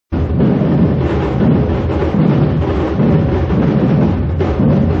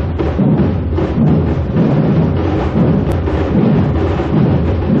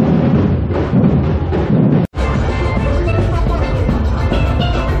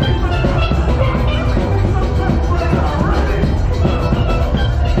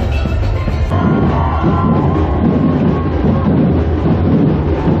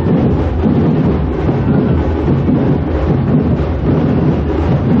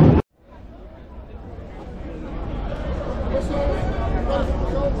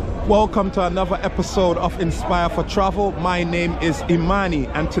Welcome to another episode of Inspire for Travel. My name is Imani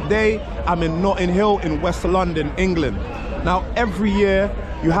and today I'm in Notting Hill in West London, England. Now every year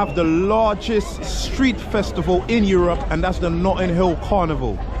you have the largest street festival in Europe, and that's the Notting Hill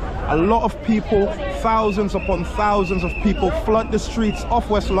Carnival. A lot of people, thousands upon thousands of people flood the streets of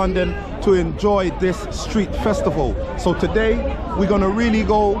West London to enjoy this street festival. So today we're gonna really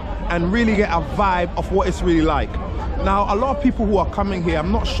go and really get a vibe of what it's really like. Now, a lot of people who are coming here,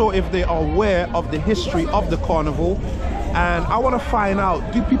 I'm not sure if they are aware of the history of the carnival, and I want to find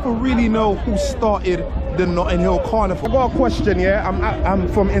out, do people really know who started the Notting Hill Carnival? I got a question here.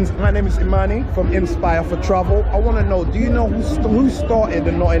 My name is Imani from Inspire for Travel. I want to know, do you know who started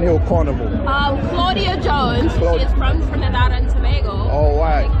the Notting Hill Carnival? Claudia Jones is from Trinidad and Tobago. All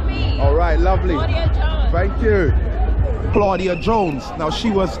right. Like all right, lovely. Claudia Jones. Thank you. Claudia Jones. Now,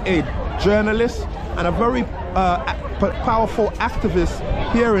 she was a journalist and a very powerful activist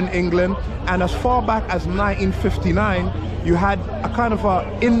here in England, and as far back as 1959 you had a kind of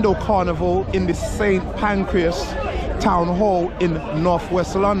a Indo carnival in the St. Pancras town hall in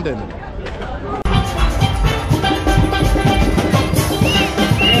northwest London.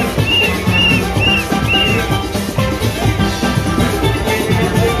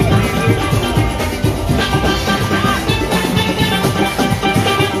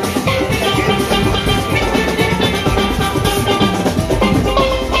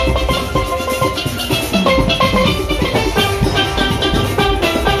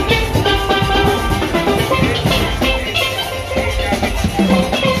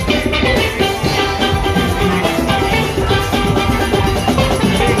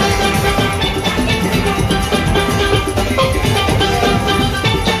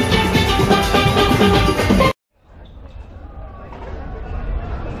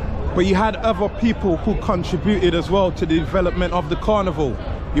 But you had other people who contributed as well to the development of the carnival.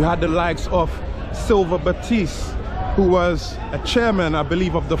 You had the likes of Sylvia Baptiste, who was a chairman, I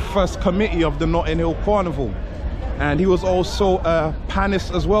believe, of the first committee of the Notting Hill Carnival. And he was also a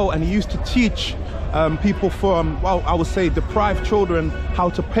panist as well, and he used to teach people from, well, I would say deprived children how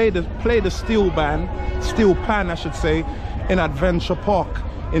to play the steel pan, I should say, in Adventure Park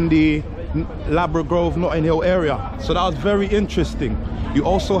in the Ladbroke Grove, Notting Hill area. So that was very interesting. You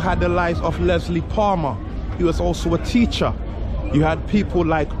also had the likes of Leslie Palmer. He was also a teacher. You had people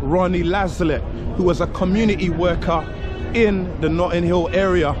like Ronnie Laslett, who was a community worker in the Notting Hill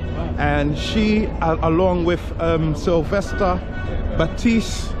area, and she, along with Sylvester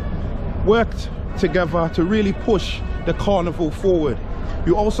Baptiste, worked together to really push the carnival forward.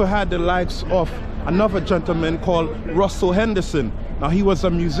 You also had the likes of another gentleman called Russell Henderson. Now, he was a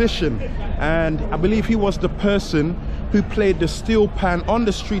musician, and I believe he was the person who played the steel pan on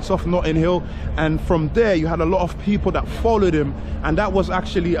the streets of Notting Hill, and from there you had a lot of people that followed him, and that was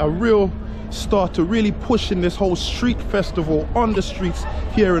actually a real start to really pushing this whole street festival on the streets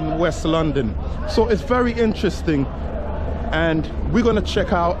here in West London. So it's very interesting, and we're going to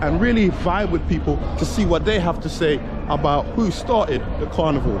check out and really vibe with people to see what they have to say about who started the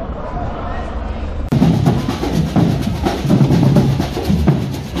carnival.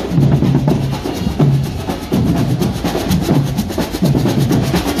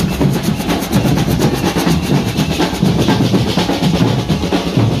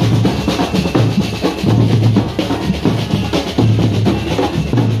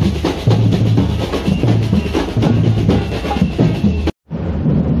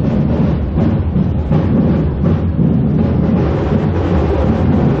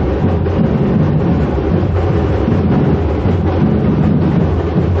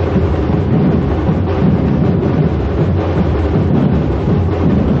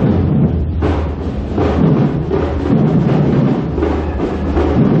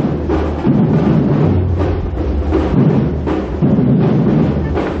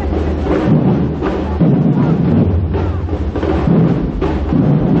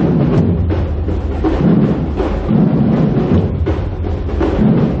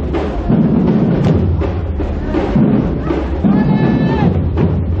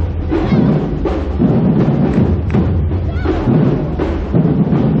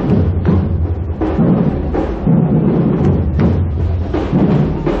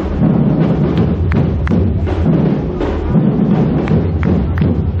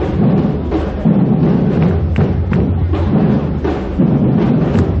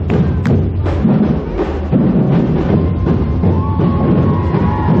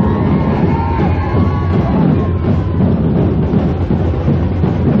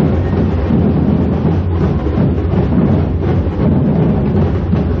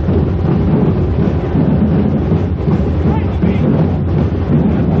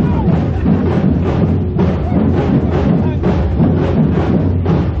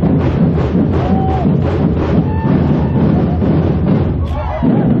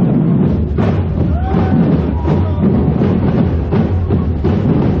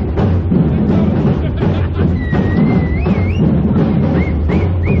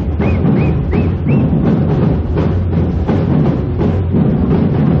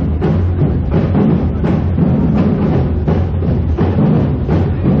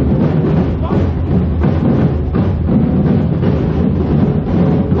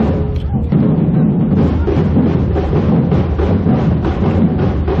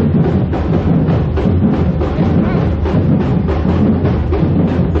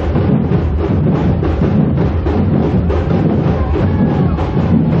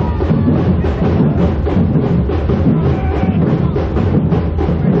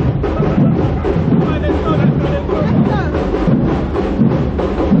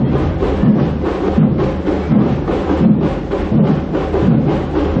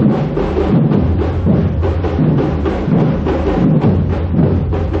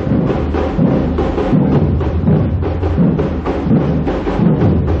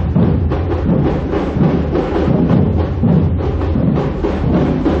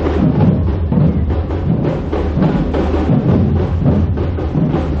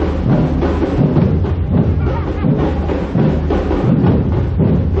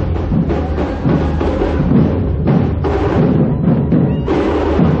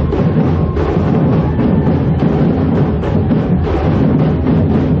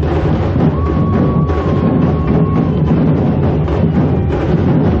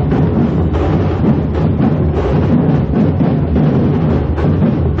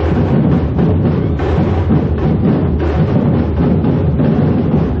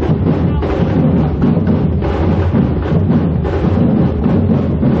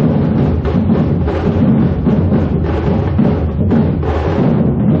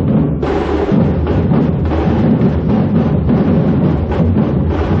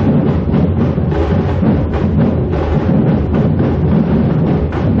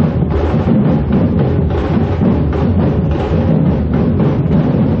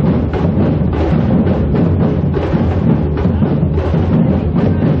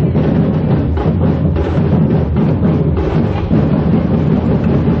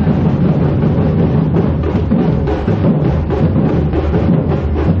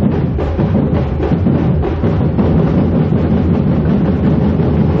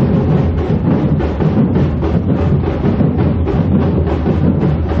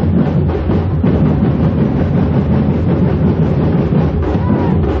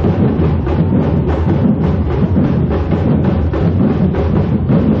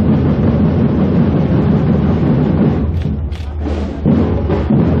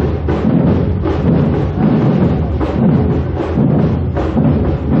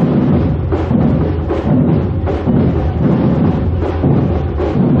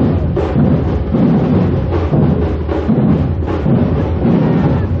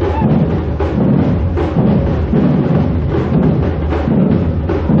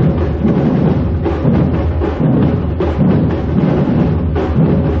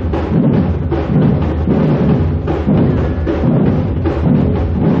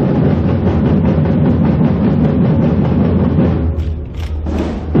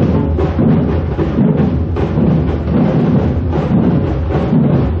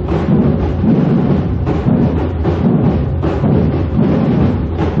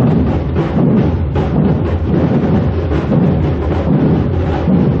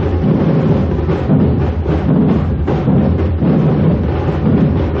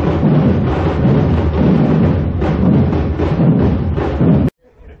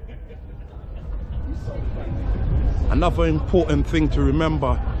 Another important thing to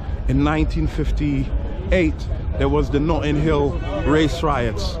remember, in 1958, there was the Notting Hill race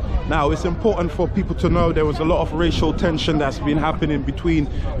riots. Now, it's important for people to know there was a lot of racial tension that's been happening between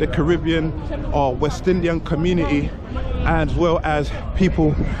the Caribbean or West Indian community as well as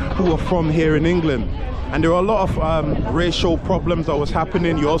people who are from here in England. And there were a lot of racial problems that was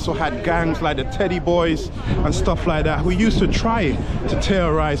happening. You also had gangs like the Teddy Boys and stuff like that who used to try to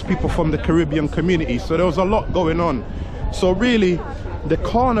terrorize people from the Caribbean community. So there was a lot going on. So really, the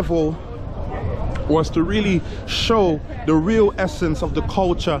carnival was to really show the real essence of the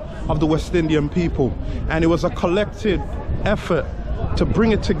culture of the West Indian people. And it was a collective effort to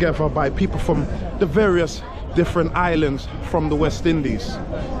bring it together by people from the various different islands from the West Indies.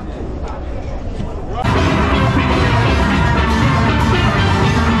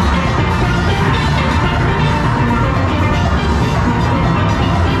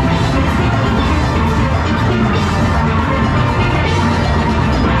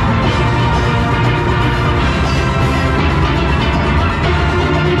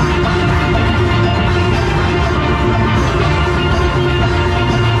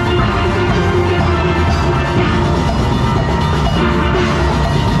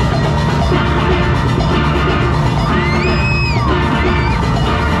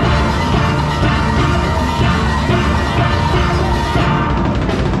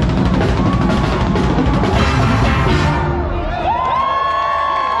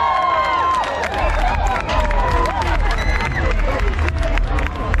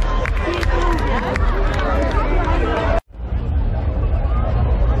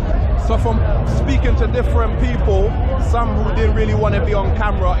 from speaking to different people, some who didn't really want to be on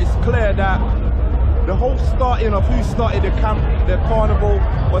camera, it's clear that the whole starting of who started the carnival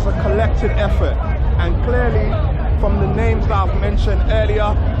was a collective effort. And clearly, from the names that I've mentioned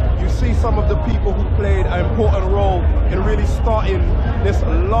earlier, you see some of the people who played an important role in really starting this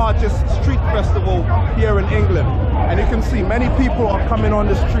largest street festival here in England. And you can see many people are coming on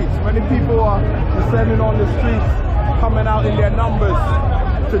the streets. Many people are descending on the streets, coming out in their numbers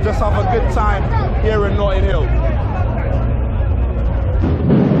to just have a good time here in Notting Hill.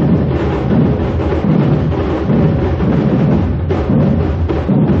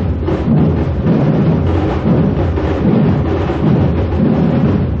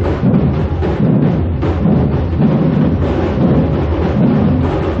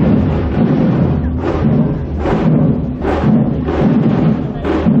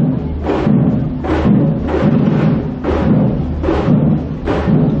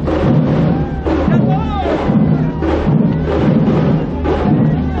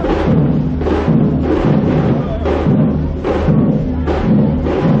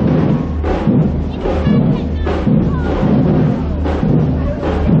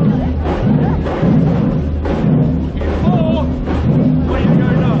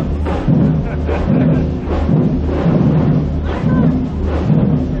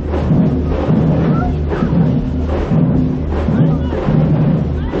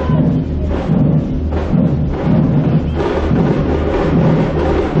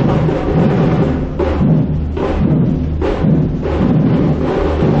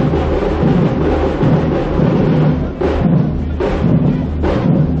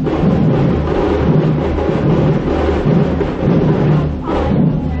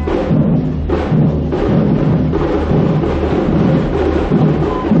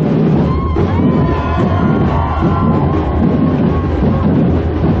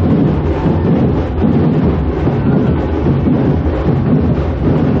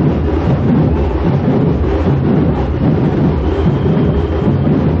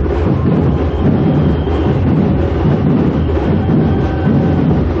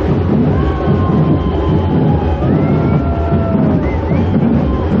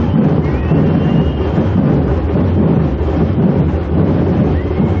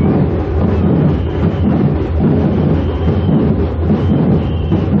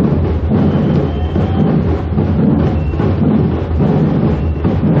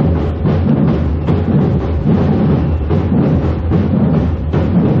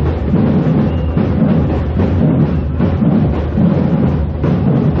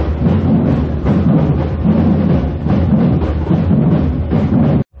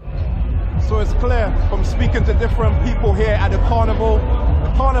 Speaking to different people here at the carnival.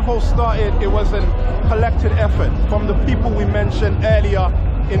 The carnival started, it was a collected effort from the people we mentioned earlier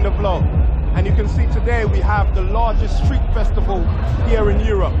in the vlog. And you can see today we have the largest street festival here in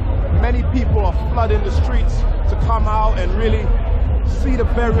Europe. Many people are flooding the streets to come out and really see the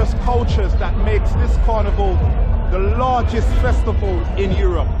various cultures that makes this carnival the largest festival in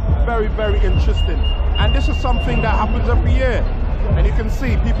Europe. Very, very interesting. And this is something that happens every year. And you can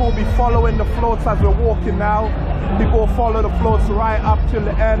see people will be following the floats as we're walking now. People will follow the floats right up till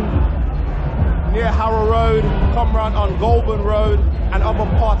the end, near Harrow Road, come round on Goulburn Road and other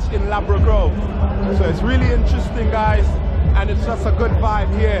parts in Ladbroke Grove. So it's really interesting, guys, and it's just a good vibe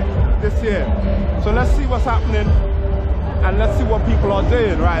here this year. So let's see what's happening and let's see what people are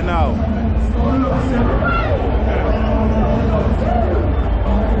doing right now.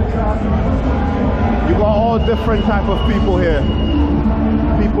 You got all different type of people here.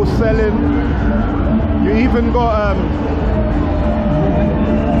 People selling. You even got a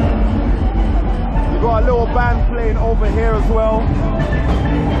little band playing over here as well.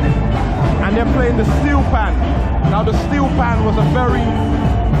 And they're playing the steel pan. Now the steel pan was a very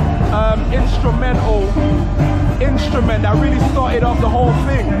instrumental instrument that really started off the whole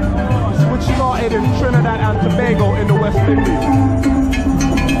thing, which started in Trinidad and Tobago in the West Indies.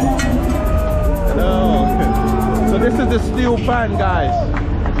 Hello. So this is the steel pan, guys.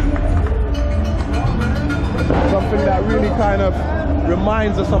 Something that really kind of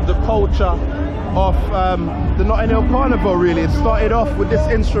reminds us of the culture of the Notting Hill Carnival, really. It started off with this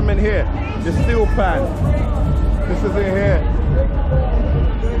instrument here, the steel pan. This is it here.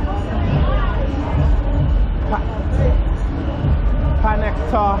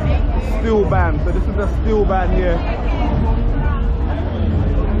 Panectar steel band. So this is a steel band here.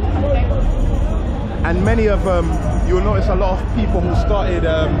 And many of them, you'll notice a lot of people who started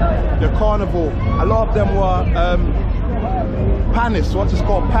the carnival, a lot of them were panis, what is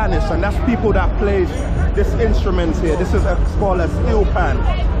called panis, and that's people that plays this instruments here. This is called a steel pan,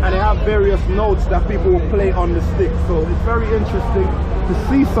 and they have various notes that people will play on the stick. So it's very interesting to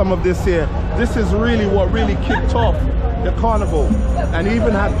see some of this here. This is really what really kicked off the carnival, and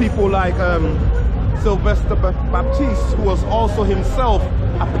even had people like Sylvester Baptiste, who was also himself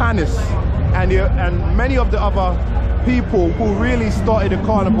a panis, and many of the other people who really started the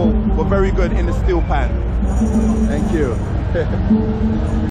carnival were very good in the steel pan. Thank you.